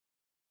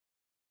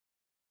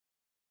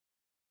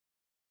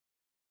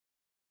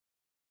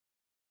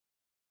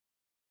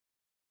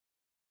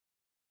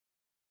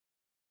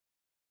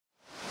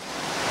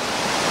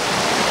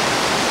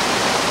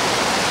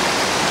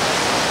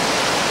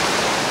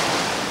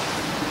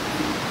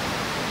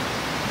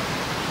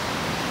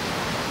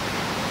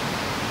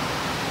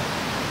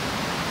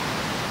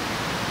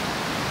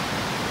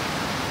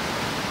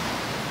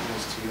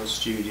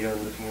studio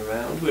and looking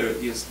around. We're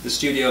at the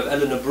studio of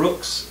Eleanor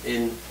Brooks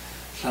in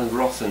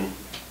Llanrothen.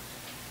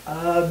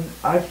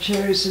 I've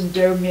chosen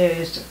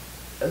Domier's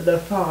Le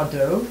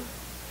Fardeau,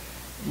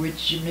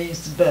 which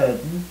means the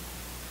burden,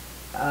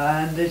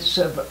 and it's,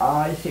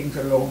 I think,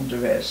 a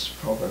laundress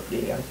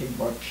probably. I think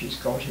what she's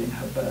got in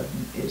her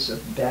burden is a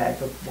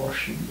bag of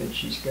washing that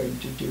she's going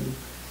to do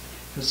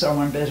for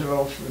someone better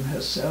off than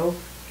herself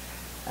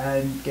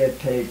and get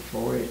paid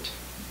for it.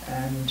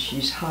 And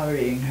she's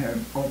hurrying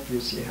home,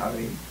 obviously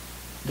hurrying.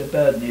 The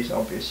burden is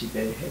obviously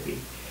very heavy.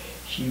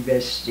 She's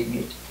resting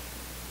it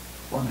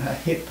on her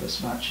hip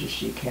as much as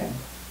she can,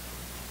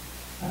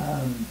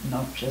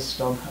 not just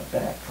on her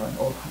back, on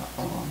her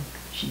arm.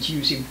 She's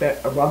using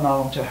one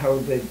arm to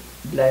hold the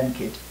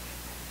blanket,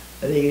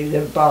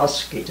 the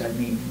basket, I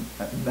mean,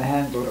 the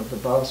handle of the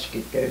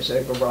basket goes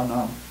over one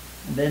arm,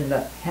 and then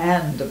the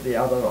hand of the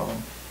other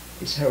arm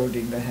is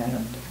holding the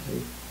hand of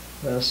the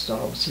first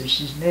arm. So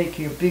she's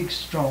making a big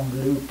strong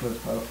loop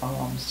of her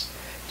arms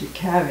to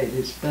carry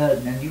this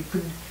burden, and you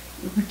can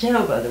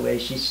tell by the way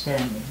she's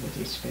standing that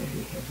it's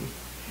very heavy.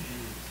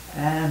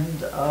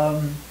 And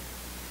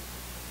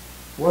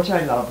what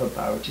I love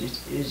about it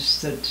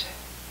is that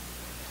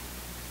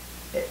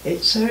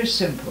it's so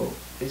simple,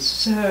 it's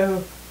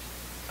so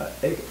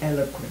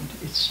eloquent,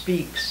 it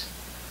speaks.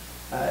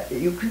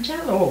 You can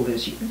tell all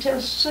this, you can tell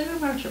so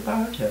much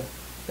about her.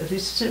 That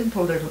this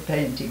simple little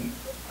painting,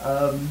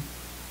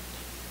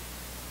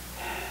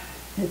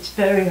 it's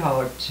very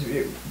hard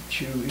to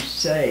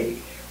say,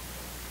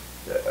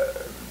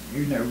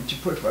 you know, to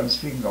put one's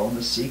finger on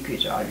the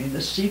secret. I mean,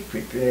 the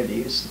secret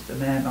really is that the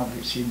man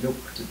obviously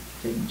looked at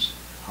things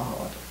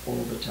hard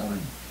all the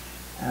time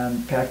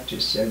and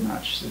practiced so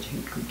much that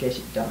he could get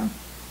it done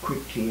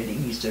quickly and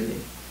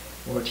easily,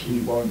 what he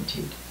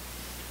wanted.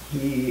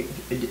 He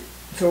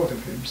thought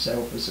of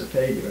himself as a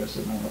failure as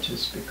an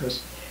artist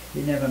because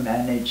he never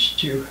managed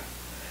to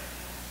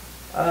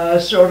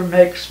sort of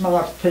make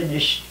smart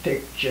finished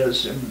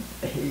pictures, and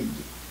his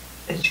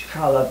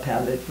colour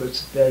palette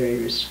was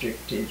very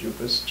restricted. It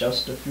was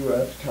just a few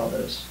earth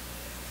colours.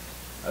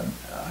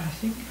 I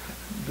think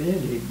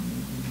really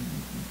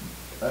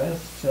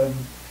earth,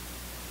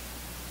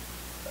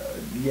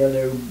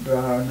 yellow,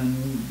 brown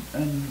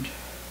and a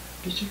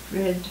bit of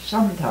red,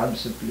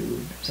 sometimes a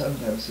blue,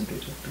 sometimes a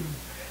bit of blue,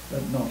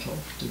 but not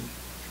often.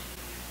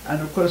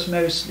 And of course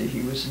mostly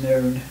he was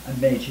known and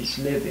made his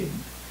living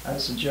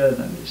as a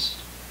journalist.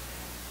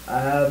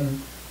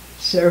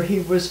 So he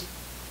was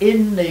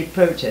in the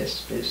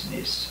protest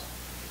business.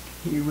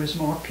 He was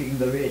mocking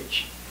the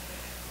rich,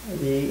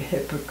 the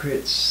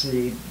hypocrites,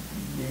 the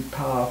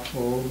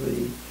powerful,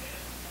 the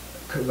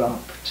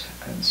corrupt,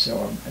 and so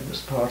on. It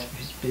was part of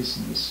his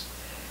business.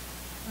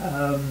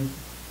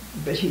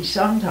 But he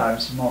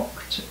sometimes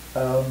mocked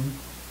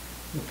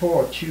the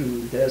poor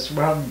too. There's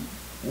one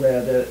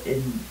where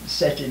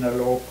set in a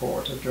law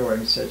court, a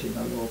drawing set in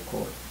a law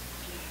court,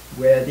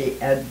 where the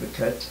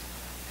advocate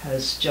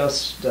has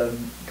just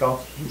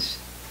got his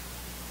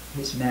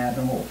man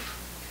off,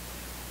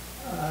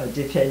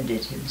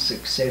 defended him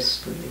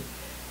successfully,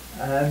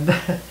 and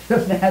the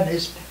man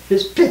is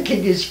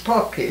picking his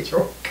pocket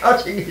or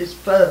cutting his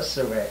purse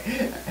away,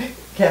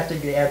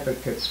 cutting the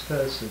advocate's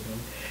purse away.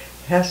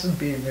 Hasn't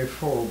been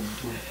reformed.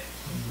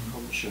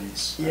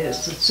 Conscience.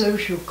 Yes, the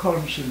social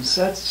conscience,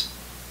 that's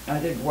I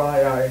think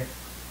why I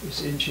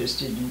was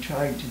interested in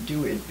trying to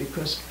do it,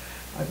 because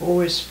I've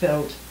always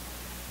felt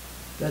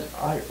that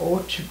I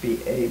ought to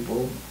be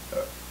able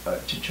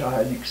to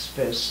try and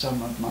express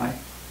some of my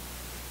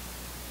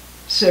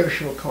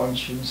social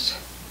conscience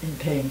in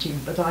painting,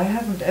 but I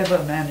haven't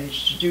ever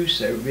managed to do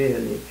so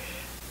really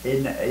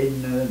in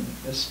a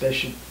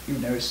special, you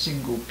know, a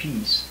single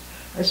piece.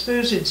 I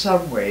suppose in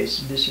some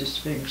ways Mrs.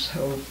 Fink's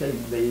whole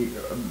thing,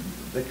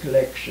 the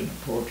collection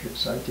of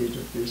portraits I did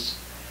of this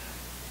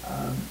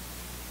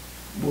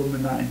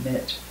woman I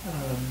met.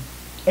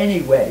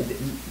 Anyway,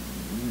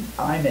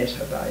 I met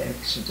her by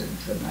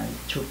accident and I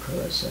took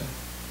her as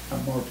a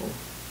model.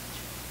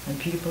 And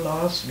people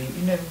asked me,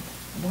 you know,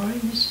 why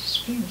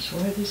Mrs. Spinks?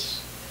 Why this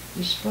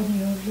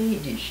funny old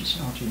lady? She's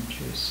not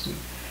interesting.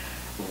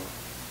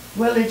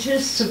 Well, it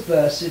is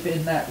subversive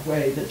in that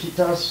way that it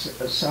does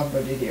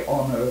somebody the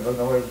honour of an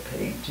oil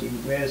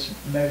painting, whereas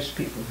most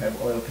people who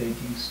have oil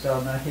paintings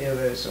done are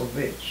heroes or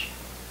rich.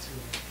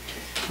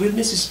 With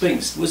Mrs.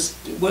 Spinks,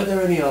 were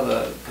there any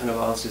other kind of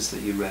artists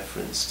that you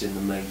referenced in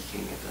the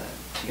making of that?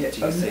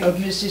 Do you think? Of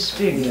Mrs.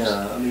 Spinks?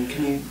 Yeah, I mean,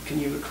 can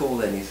you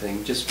recall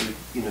anything? Just for,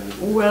 you know.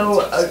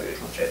 Well,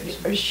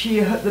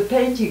 the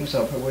paintings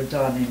of her were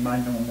done in my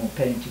normal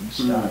painting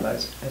style,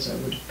 as I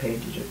would have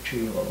painted a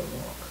tree or a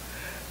rock.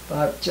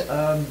 But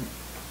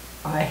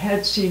I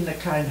had seen a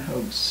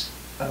Kineholz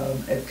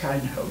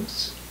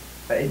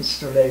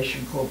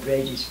installation called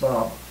Brady's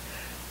Bar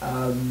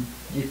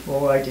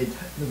before I did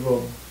the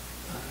room.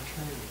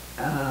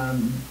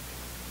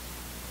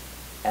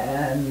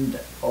 And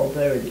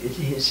although it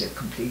is a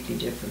completely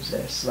different,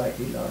 they're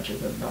slightly larger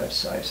than life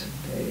size and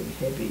very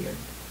heavy and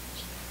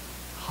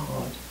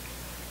hard,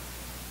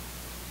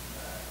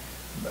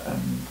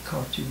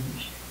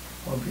 cartoonish.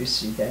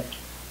 obviously that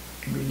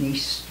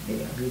released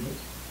me. I mean,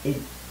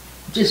 it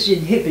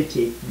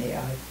disinhibited me.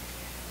 I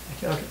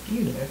thought,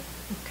 you know,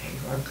 okay,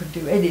 one can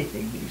do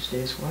anything these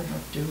days, why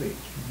not do it,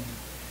 you know?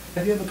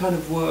 Have you ever kind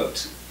of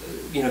worked,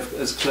 you know,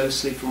 as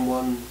closely from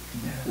one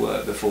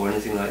work before,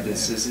 anything like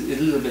this? No.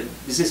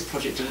 Is this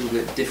project a little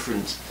bit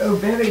different? Oh,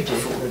 very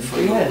different,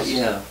 yes.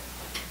 Yeah.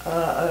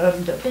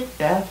 And a bit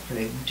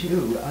baffling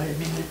too. I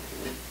mean,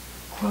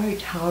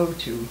 quite how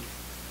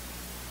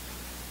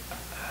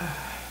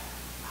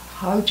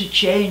to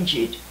change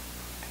it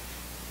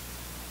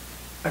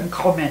and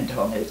comment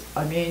on it.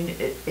 I mean,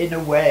 in a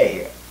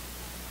way,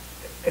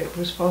 it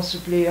was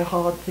possibly a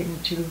hard thing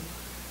to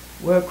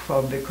work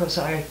from, because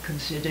I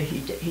consider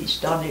he's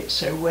done it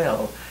so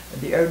well,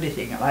 and the only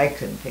thing I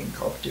can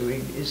think of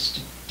doing is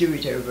to do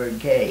it over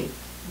again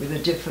with a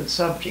different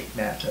subject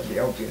matter. The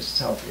obvious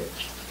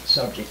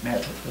subject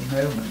matter at the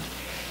moment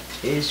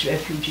is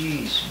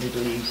refugees,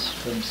 Middle East,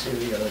 from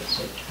Syria,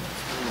 etc.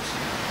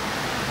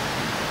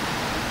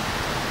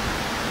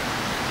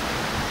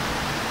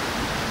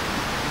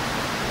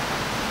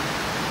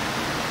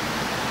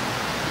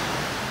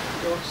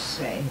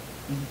 Say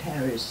in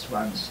Paris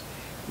once,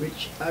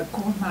 which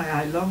caught my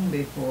eye long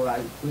before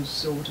I was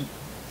sort of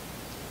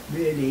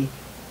really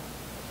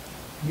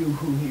knew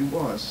who he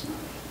was.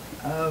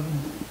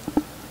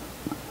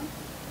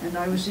 And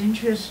I was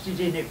interested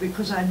in it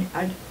because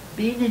I'd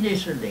been in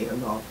Italy a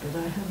lot, but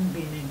I hadn't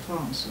been in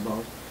France a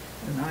lot.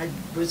 And I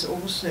was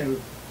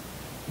also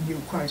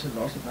knew quite a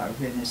lot about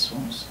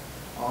Renaissance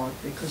art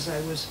because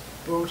I was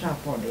brought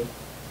up on it.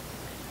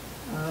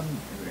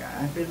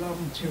 I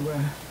belonged to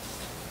a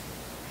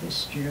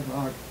history of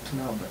art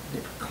club at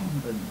the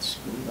convent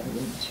school I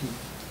went to,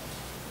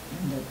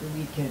 and at the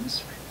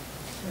weekends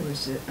there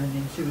was an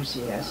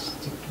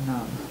enthusiastic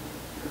nun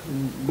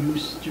who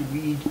used to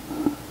read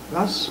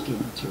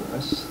Ruskin to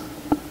us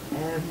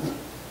and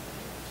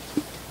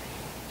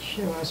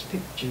show us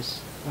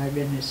pictures by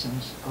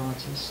Renaissance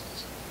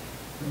artists,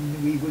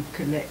 and we would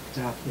collect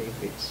our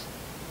favourites.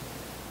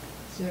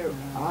 So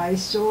I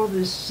saw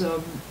this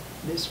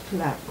this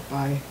plaque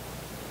by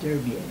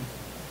Daumier,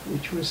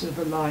 which was of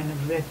a line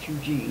of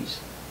refugees.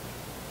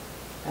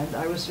 And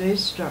I was very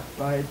struck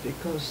by it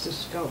because the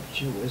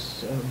sculpture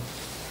was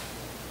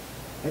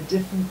a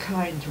different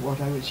kind to what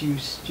I was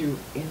used to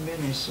in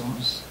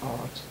Renaissance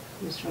art.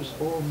 This was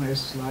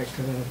almost like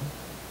a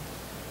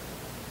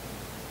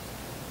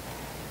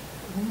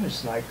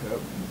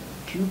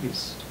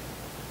cubist.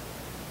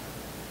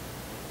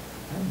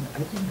 And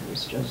I think it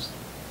was just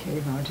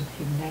came out of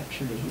him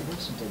naturally. He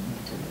wasn't an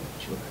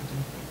intellectual, I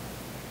don't think.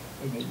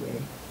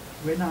 Anyway,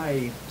 when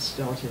I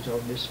started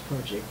on this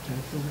project, I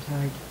thought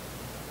I'd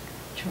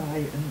try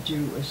and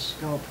do a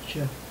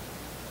sculpture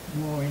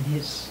more in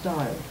his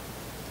style,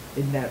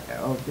 in that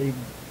of the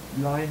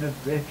line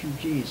of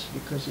refugees,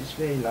 because it's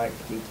very like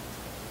the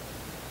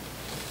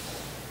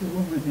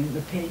woman in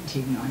the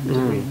painting I'm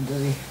doing,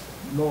 the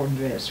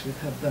laundress with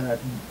her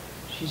burden.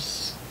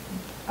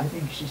 I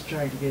think she's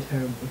trying to get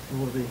home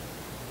before the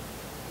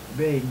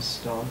rain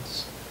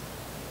starts.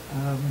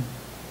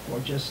 Or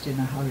just in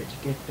a hurry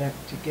to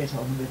get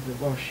on with the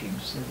washing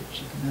so that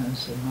she can earn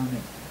some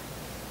money,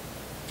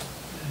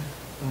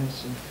 buy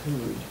some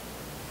food.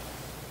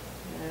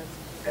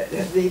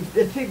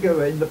 The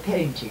figure in the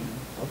painting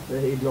of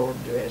the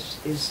laundress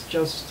is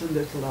just a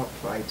little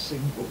upright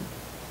single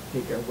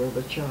figure, where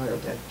the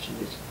child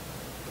actually is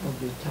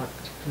probably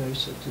tucked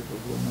closer to the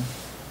woman.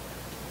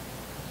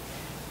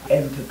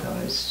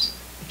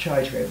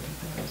 Try to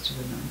empathise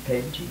when I'm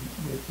painting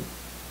with the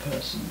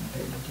person I'm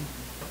painting.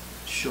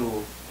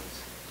 Sure.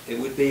 It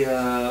would be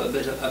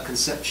a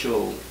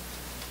conceptual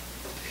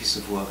piece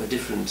of work, a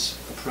different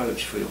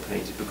approach for your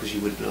painting, because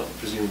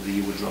presumably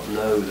you would not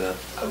know the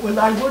well,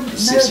 I wouldn't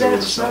know,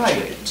 that's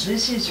right.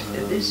 This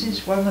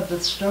is one of the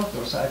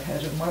struggles I've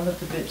had, and one of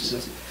the bits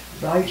of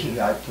writing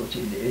I put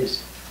in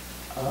is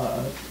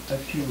a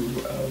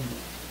few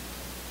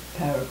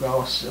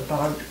paragraphs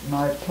about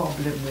my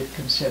problem with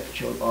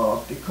conceptual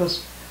art,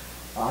 because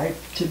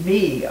to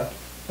me a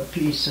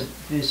piece of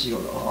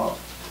visual art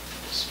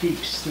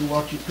speaks to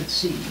what you could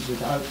see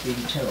without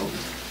being told.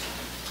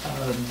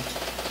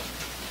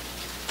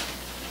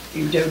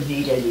 You don't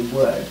need any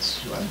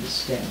words to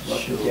understand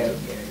what the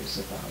Daumier is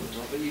about.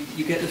 But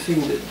you get the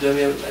feeling that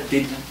Daumier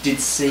did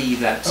see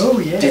that. Oh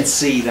yes. Did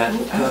see that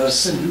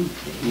person.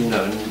 Absolutely. You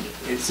know, and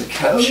it's a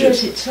captured. Oh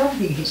yes, it's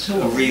something he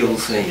saw. A real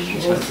thing,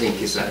 which I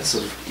think is that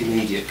sort of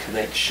immediate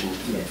connection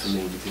for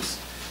me, because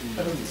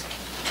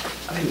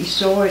he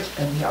saw it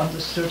and he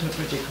understood her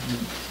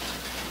predicament.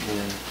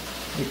 Yeah.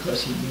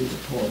 Because he knew the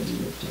poor he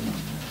lived among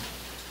them.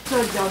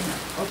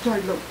 After I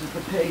looked at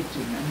the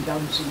painting and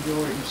done some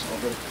drawings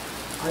of it,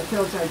 I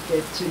felt I'd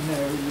get to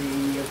know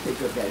the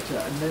figure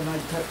better, and then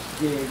I'd perhaps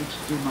be able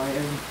to do my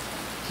own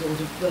sort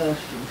of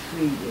version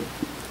freely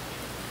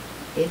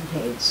in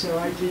paint. So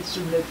I did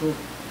some little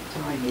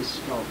tiny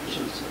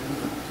sculptures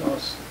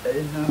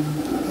in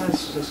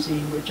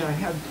plasticine, which I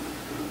had,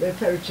 they're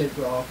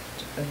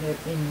photographed, and they're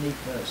in the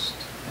first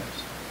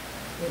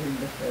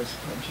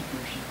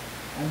contribution.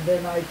 and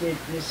then I did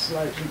this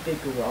slightly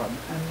bigger one,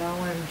 and now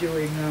I'm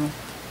doing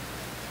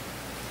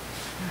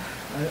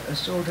a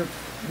sort of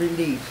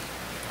relief,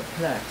 a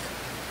plaque.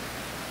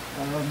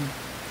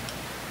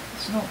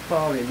 It's not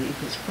bas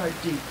relief, it's quite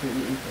deep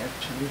relief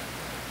actually.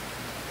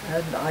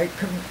 And I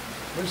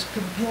was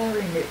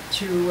comparing it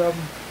to a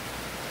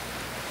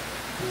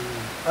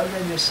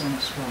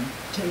Renaissance one,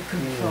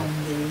 taken from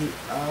the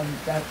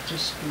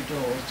baptistry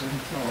doors in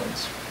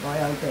Florence by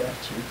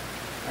Alberti.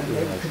 And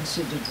they were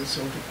considered the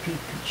sort of peak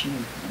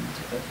achievement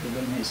of the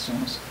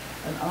Renaissance.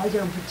 And I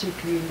don't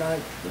particularly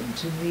like them.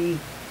 To me,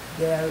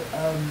 they're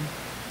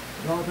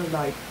rather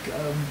like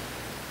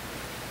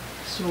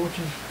sort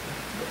of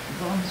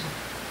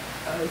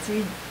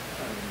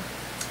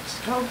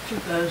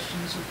sculpture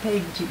versions of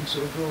paintings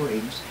or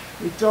drawings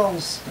with doll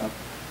stuff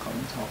on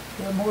top.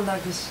 They're more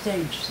like a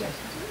stage set.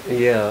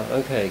 Yeah,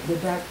 okay. The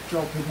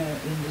backdrop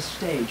in the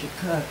stage, a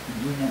curtain,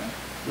 you know,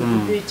 with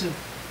a bit of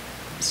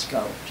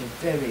sculpture,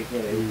 very,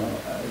 very low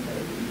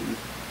relief,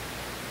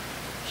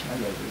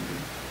 shallow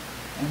relief,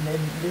 and then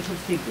little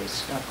figures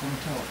stuck on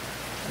top.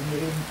 And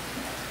the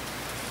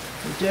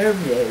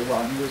Daumier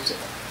one was,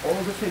 all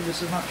the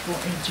figures are much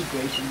more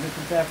integrated with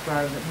the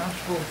background, and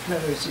much more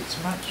close. It's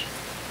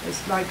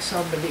like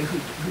somebody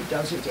who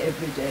does it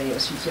every day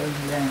as his own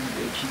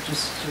language. He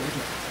just sort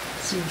of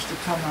seems to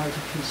come out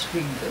of his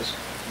fingers,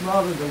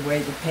 rather the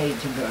way the paint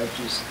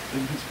emerges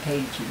in his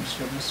paintings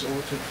from a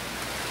sort of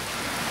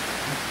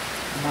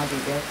muddy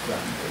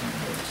background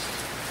almost.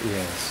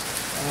 Yes.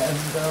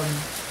 And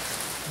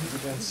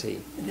I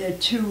see. there are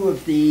two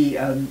of the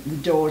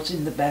doors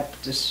in the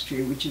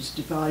baptistry, which is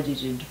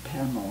divided into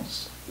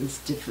panels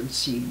with different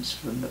scenes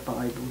from the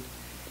Bible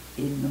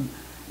in them.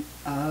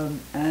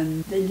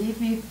 And they leave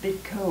me a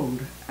bit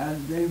cold,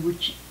 and they were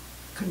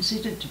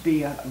considered to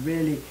be a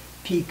really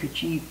peak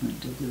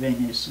achievement of the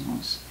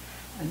Renaissance,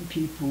 and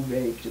people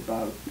raved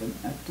about them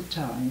at the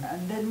time.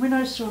 And then when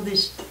I saw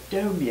this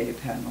Daumier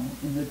panel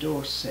in the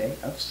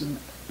D'Orsay of some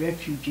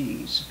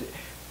refugees,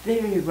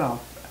 very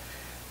rough,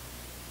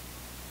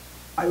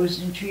 I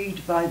was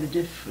intrigued by the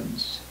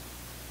difference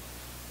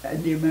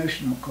and the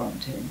emotional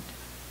content.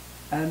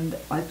 And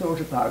I thought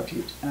about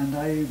it, and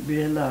I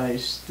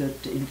realized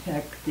that in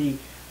fact the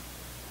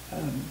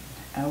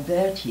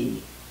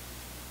Alberti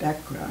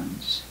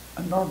backgrounds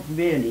are not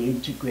really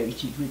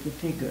integrated with the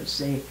figures.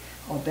 They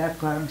are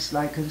backgrounds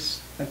like a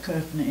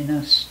curtain in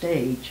a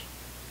stage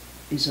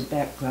is a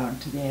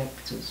background to the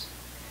actors.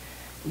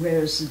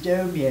 Whereas the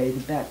Daumier,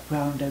 the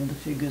background and the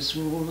figures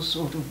were all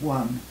sort of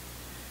one.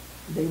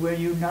 They were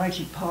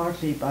united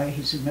partly by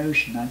his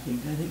emotion, I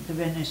think. I think the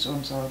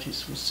Renaissance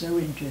artists were so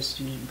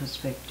interested in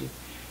perspective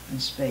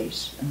and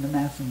space and the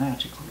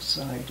mathematical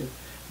side of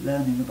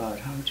learning about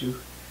how to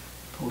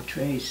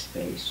portray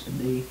space and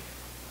the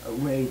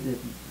way that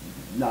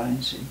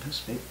lines in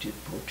perspective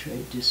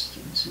portray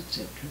distance,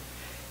 etc.,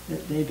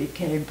 that they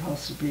became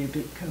possibly a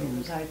bit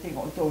cold. I think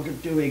I thought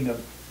of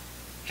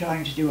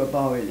trying to do a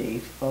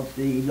bas-relief of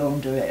the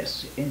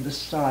laundress in the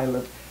style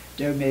of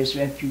Daumier's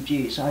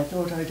Refugees. I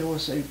thought I'd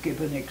also give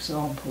an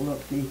example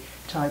of the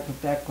type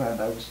of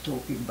background I was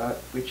talking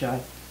about, which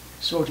I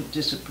sort of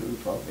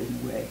disapprove of in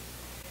a way.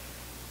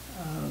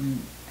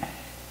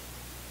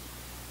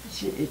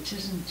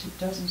 It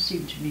doesn't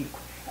seem to me,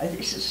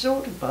 it's a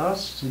sort of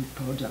bastard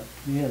product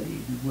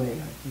really in a way,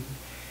 I think.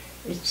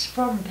 It's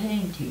from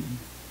painting.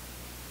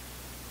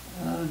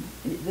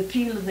 The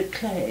feel of the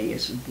clay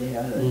isn't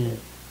there.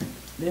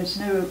 There's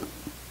no,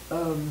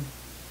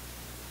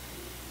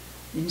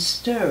 in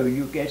stone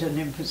you get an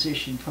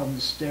imposition from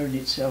the stone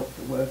itself,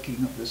 the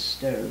working of the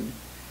stone.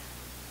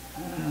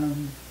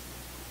 And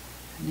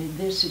in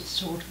this it's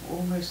sort of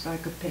almost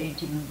like a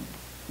painting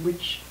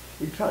which,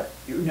 in front,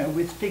 you know,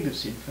 with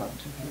figures in front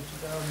of it.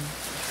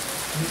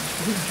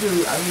 He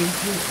drew, I mean,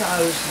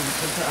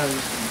 thousands and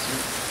thousands of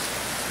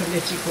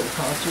political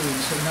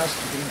cartoons. He must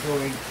have been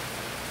drawing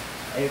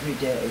every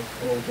day,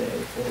 all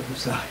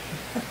his life.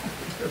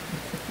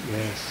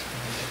 Yes.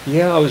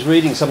 Yeah, I was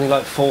reading something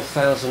like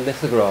 4,000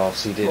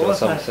 lithographs he did or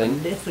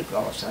something.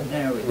 Lithographs, I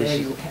know. There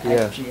you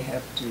actually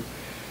have to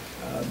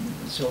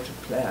sort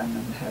of plan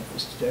and have the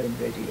stone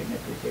ready and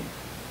everything.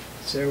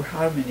 So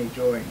how many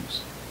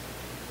drawings?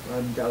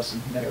 One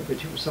doesn't know,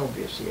 but it was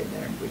obviously a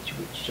language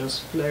which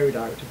just flowed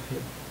out of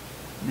him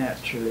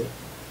naturally.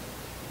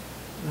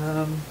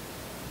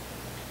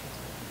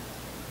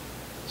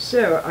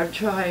 So I'm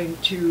trying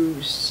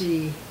to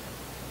see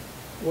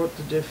what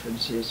the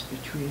difference is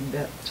between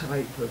that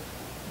type of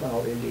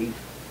bas-relief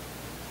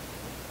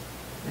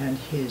and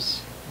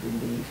his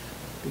relief,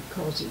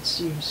 because it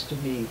seems to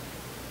me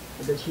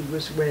that he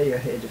was way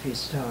ahead of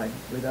his time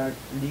without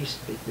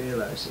least bit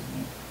realizing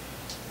it.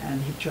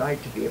 And he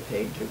tried to be a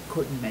painter,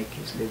 couldn't make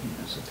his living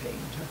as a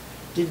painter.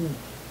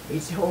 He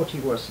thought he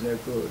was no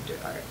good,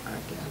 I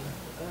gather.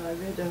 I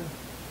read a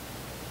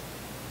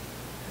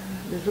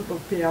little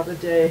book the other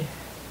day,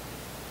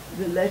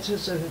 the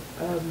letters of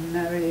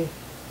Mary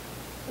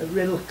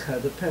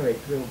Rilke, the poet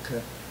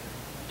Rilke,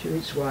 to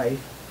his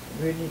wife,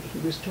 when he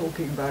was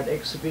talking about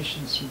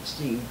exhibitions he'd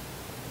seen.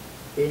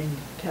 in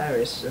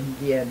Paris and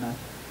Vienna,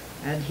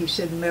 and he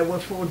said there were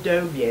 4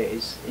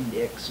 Daumiers in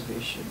the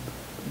exhibition.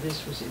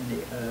 This was in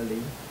the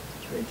early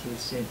 20th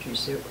century,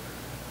 so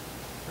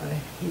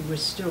he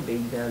was still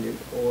being valued,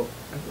 or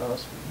at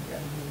last being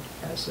valued,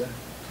 as a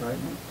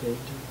primate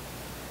painter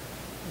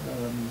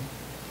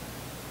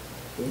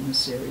in a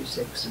serious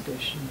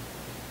exhibition.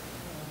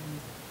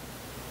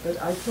 But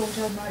I thought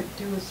I might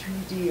do a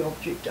 3D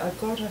object. I've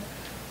got a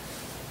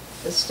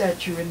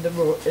statue in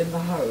the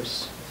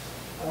house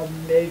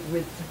made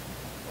with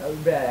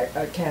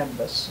a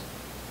canvas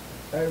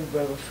over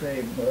a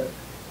framework,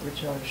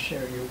 which I'll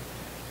show you.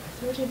 I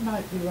thought it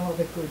might be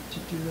rather good to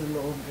do the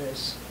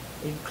laundress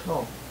in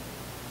cloth.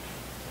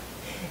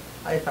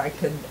 If I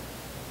can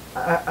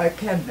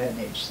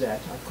manage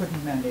that. I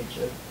couldn't manage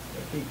a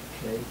big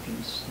clay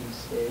piece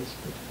these days,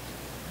 but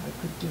I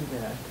could do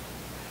that.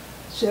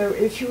 So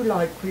if you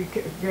like, we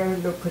can go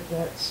look at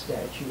that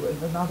statue,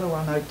 and another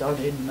one I've done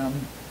in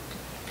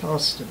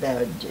plaster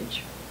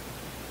bandage,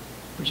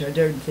 which I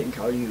don't think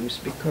I'll use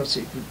because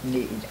it would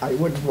need, I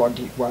wouldn't want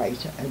it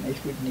white, and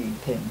it would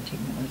need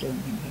painting, and I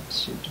don't think that's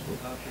suitable.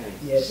 Okay.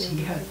 Yes,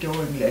 he had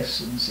drawing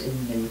lessons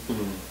in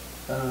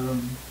a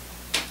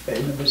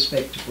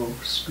respectable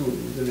school,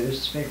 with a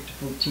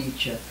respectable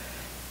teacher.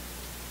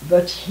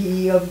 But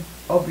he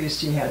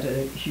obviously had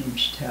a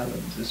huge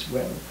talent as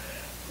well.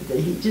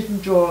 He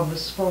didn't draw on the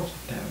spot,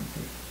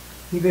 apparently.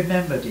 He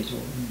remembered it all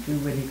and drew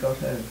when he got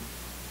home.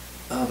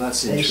 Oh,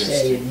 that's they interesting.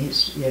 Say in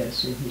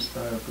his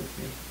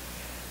biography.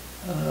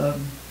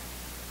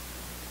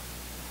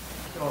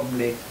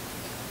 Strongly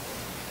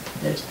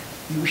that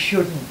you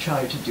shouldn't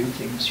try to do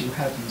things you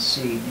haven't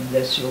seen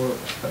unless you're a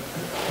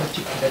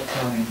particular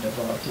kind of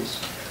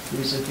artist who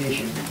is a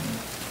visionary.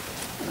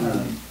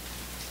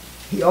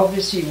 He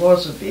obviously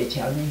was a bit,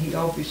 I mean, he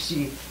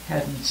obviously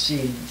hadn't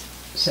seen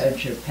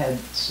Sancho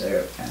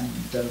Panza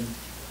and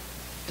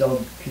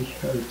Don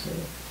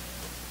Quixote,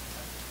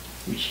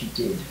 which he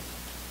did.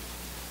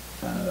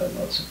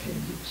 Lots of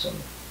paintings of.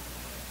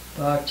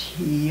 But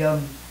he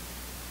had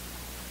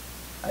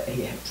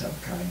some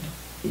kind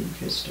of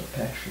interest or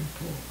passion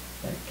for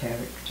that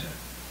character. I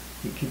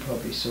think he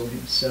probably saw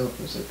himself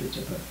as a bit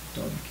of a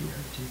Don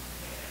Quixote.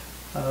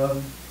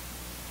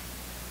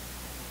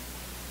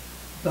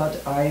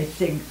 But I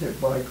think that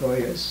why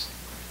Goya's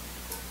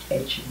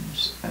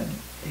etchings and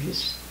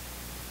his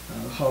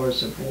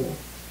horrors of war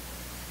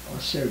are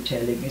so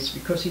telling is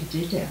because he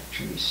did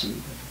actually see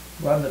them.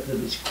 One of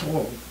them is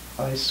called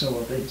I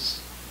Saw This.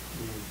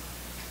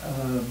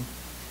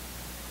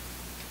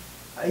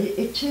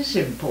 It is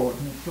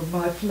important for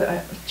my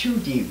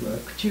 2D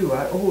work too.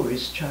 I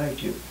always try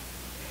to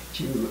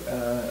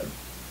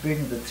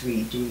bring the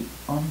 3D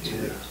onto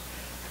it.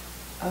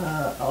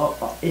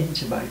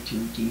 Into my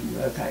 2D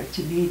work.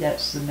 To me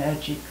that's the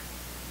magic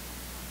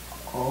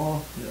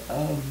of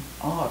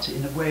art,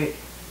 in a way.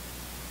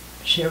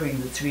 Showing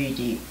the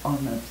 3D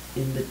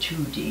in the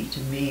 2D to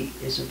me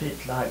is a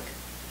bit like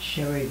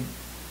showing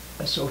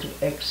a sort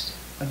of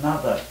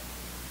another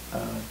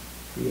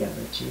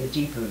reality, a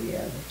deeper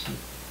reality,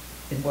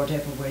 in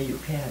whatever way you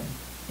can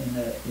in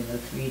a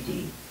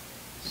 3D.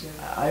 So,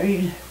 I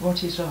mean,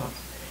 what is art?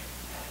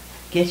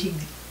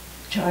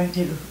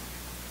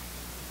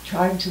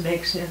 Trying to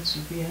make sense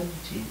of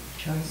reality,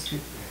 trying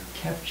to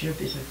capture a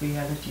bit of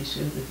reality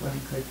so that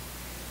one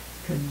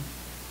can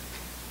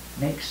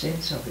make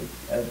sense of it,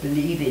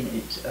 believe in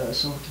it,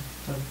 sort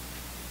of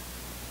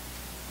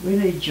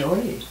really enjoy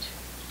it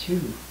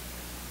too.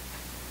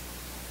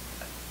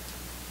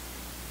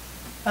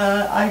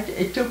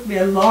 It took me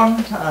a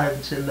long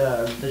time to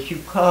learn that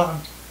you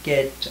can't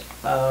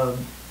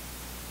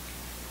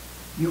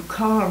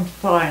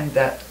find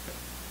that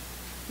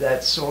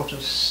sort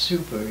of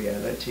super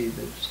reality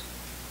that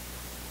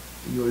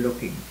you're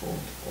looking for,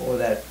 or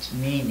that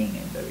meaning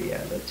in the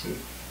reality,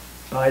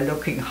 by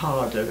looking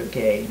harder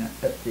again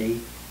at the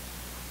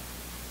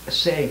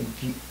same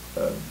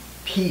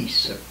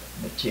piece of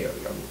the material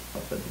work,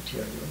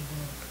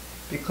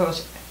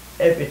 because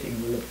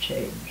everything will have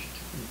changed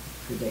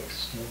the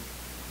next step.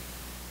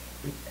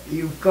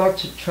 You've got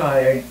to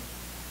try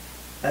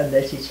and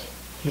let it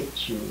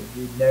hit you,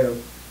 you know.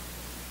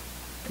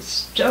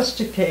 It's just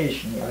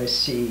occasionally I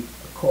see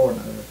a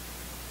corner of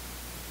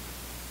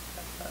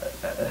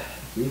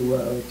the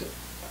world,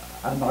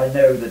 and I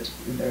know that,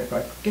 you know, if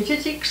I get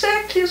it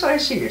exactly as I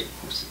see it,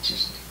 of course it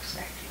isn't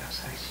exactly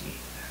as I see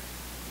it.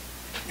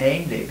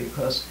 Mainly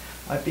because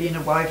I've been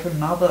a wife and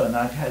mother, and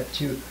I've had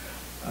to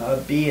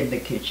be in the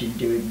kitchen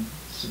doing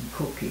some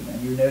cooking,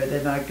 and you know,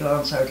 then I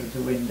glance out of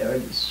the window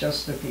and it's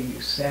just looking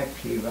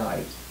exactly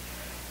right,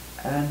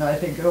 and I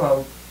think,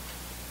 oh,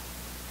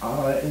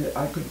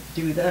 I could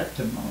do that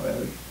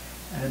tomorrow,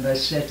 and I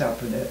set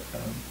up an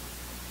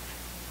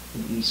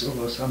easel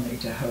or something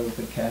to hold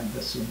the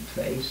canvas in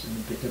place, and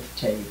a bit of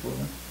table.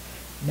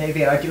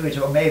 Maybe I do it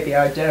or maybe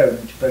I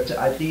don't, but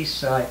at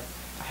least I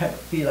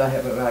feel I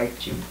have a right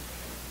to.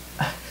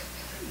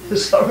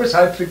 As long as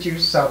I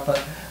produce supper,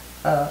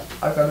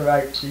 I've got a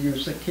right to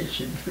use the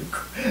kitchen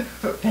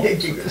for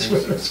painting as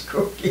well as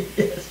cooking.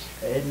 Yes.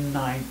 In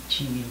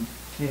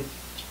 1950,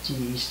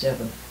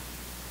 1987.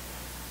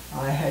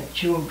 I had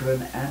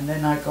children, and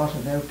then I got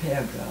an au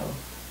pair girl,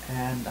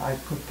 and I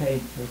could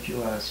paint for a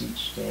few hours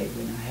each day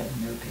when I had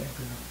an au pair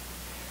girl.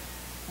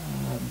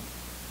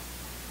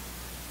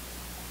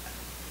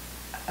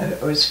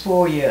 I was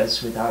 4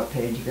 years without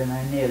painting, and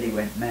I nearly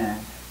went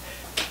mad.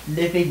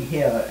 Living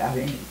here, I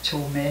mean, it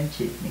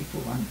tormented me. For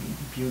one thing,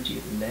 the beauty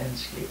of the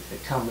landscape, the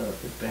colour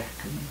of the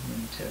blackening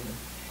winter, the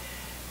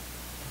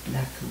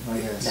black and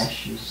white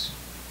flashes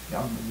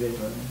on the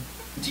river.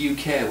 Do you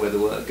care where the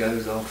work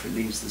goes after it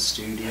leaves the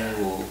studio,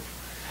 or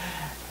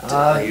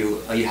are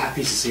you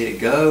happy to see it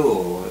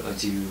go, or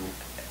do you?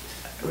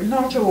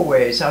 Not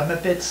always. I'm a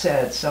bit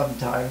sad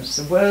sometimes.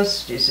 The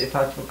worst is if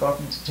I've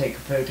forgotten to take a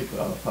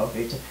photograph of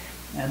it,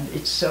 and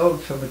it's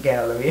sold from a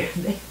gallery,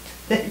 and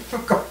they've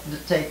forgotten to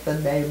take the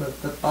name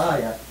of the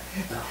buyer,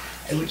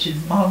 which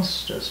is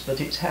monstrous, but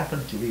it's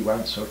happened to me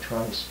once or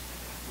twice.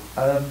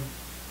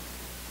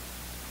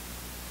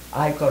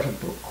 I got a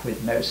book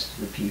with most of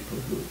the people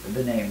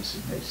the names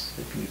of most of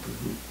the people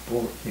who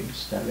bought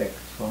things direct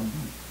from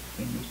me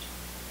in it.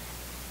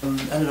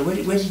 Eleanor,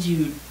 where did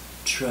you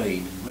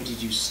train? Where did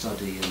you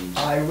study? And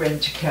I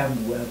went to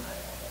Camberwell.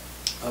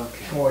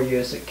 Okay. 4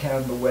 years at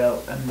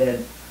Camberwell, and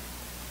then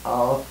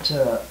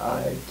after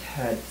I'd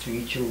had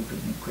 3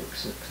 children in quick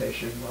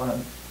succession,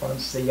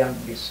 once the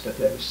youngest of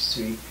those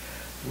 3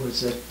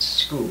 was at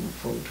school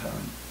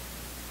full-time,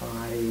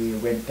 I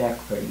went back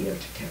for a year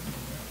to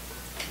Camberwell.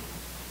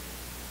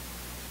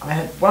 I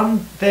had one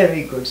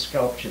very good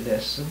sculpture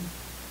lesson,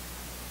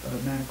 a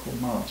man called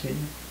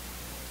Martin.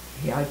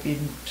 I'd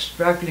been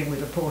struggling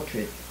with a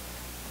portrait,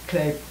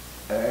 clay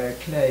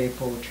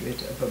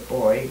portrait of a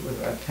boy who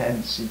I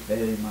fancied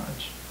very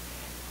much,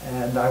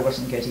 and I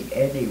wasn't getting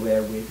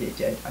anywhere with it.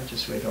 I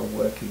just went on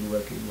working,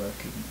 it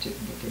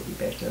didn't get any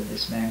better. And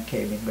this man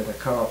came in with a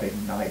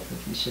carving knife and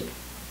he said,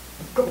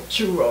 "I've got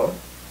to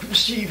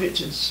conceive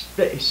it in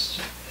space."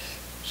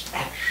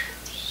 Slash,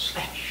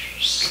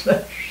 slash,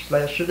 slash,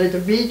 slash, and it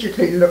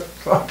immediately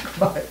looked like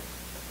my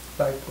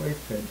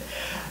boyfriend.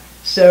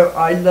 So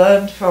I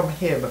learned from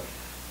him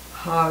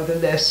how the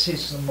less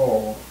is the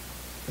more,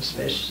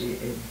 especially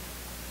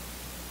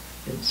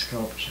in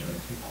sculpture, I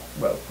think.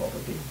 Well,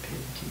 probably in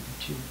painting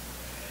too.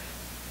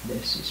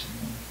 Less is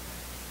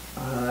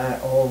more.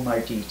 All my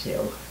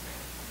detail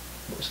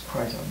was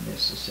quite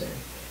unnecessary.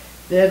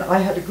 Then I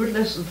had a good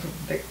lesson from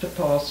Victor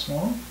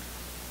Passmore,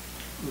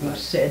 who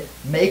said,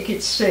 "Make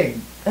it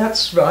sing."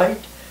 That's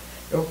right.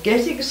 You're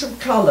getting some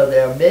colour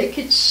there. Make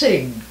it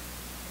sing.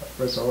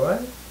 That was all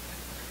right.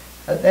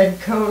 And then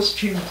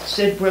Colestream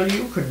said, "Well,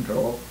 you can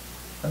draw."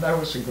 And that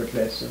was a good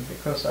lesson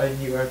because I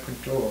knew I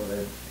could draw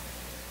then.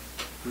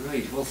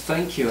 Great. Well,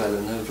 thank you,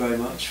 Eleanor, very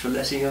much for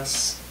letting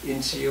us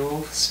into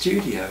your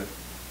studio.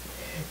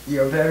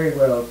 You're very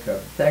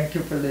welcome. Thank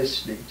you for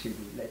listening to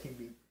me, letting me